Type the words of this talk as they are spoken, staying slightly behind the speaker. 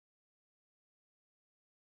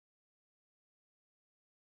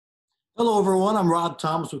Hello, everyone. I'm Rob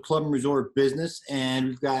Thomas with Club and Resort Business, and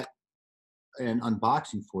we've got an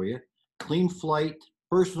unboxing for you. Clean Flight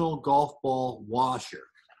Personal Golf Ball Washer.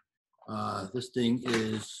 This thing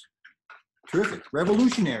is terrific,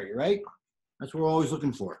 revolutionary, right? That's what we're always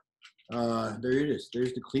looking for. There it is.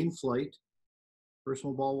 There's the Clean Flight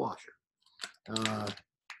Personal Ball Washer,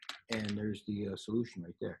 and there's the solution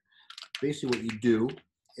right there. Basically, what you do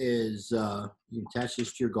is you attach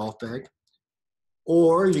this to your golf bag.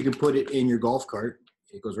 Or you can put it in your golf cart.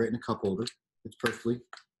 It goes right in the cup holder. It's perfectly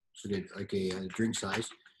so good, like a drink size.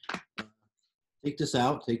 Take this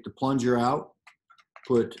out, take the plunger out,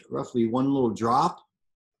 put roughly one little drop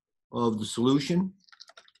of the solution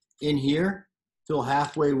in here, fill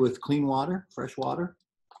halfway with clean water, fresh water,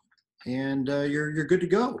 and you're good to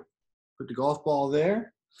go. Put the golf ball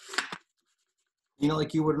there,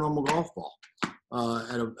 like you would a normal golf ball.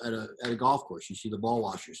 At a golf course, you see the ball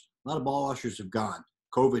washers. A lot of ball washers have gone.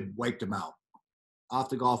 COVID wiped them out. Off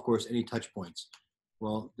the golf course, any touch points.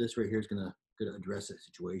 Well, this right here is gonna address that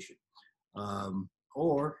situation.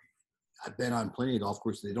 Or I've been on plenty of golf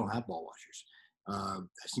courses they don't have ball washers.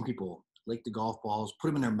 I've seen people lick the golf balls, put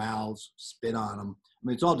them in their mouths, spit on them. I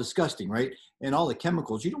mean, it's all disgusting, right? And all the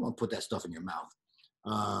chemicals, you don't want to put that stuff in your mouth.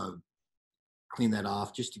 Clean that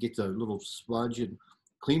off just to get the little smudge, and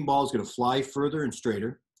clean ball is going to fly further and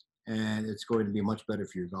straighter, and it's going to be much better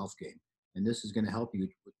for your golf game. And this is going to help you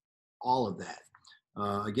with all of that.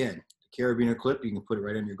 Again, the carabiner clip, you can put it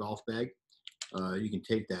right in your golf bag. You can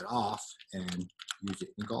take that off and use it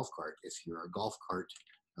in the golf cart if you're a golf cart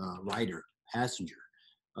rider, passenger.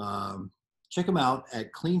 Check them out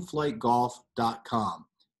at cleanflightgolf.com.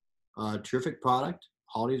 Terrific product.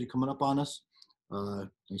 Holidays are coming up on us.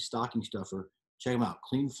 Nice stocking stuffer. Check them out,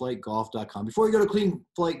 cleanflightgolf.com. Before you go to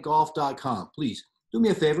cleanflightgolf.com, please do me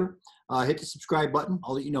a favor, hit the subscribe button.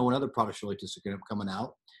 I'll let you know when other products like this are coming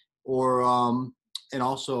out, or and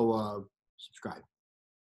also subscribe,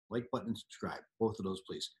 like button and subscribe, both of those,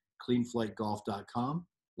 please. Cleanflightgolf.com,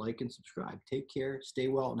 like and subscribe. Take care, stay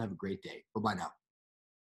well, and have a great day. Bye bye now.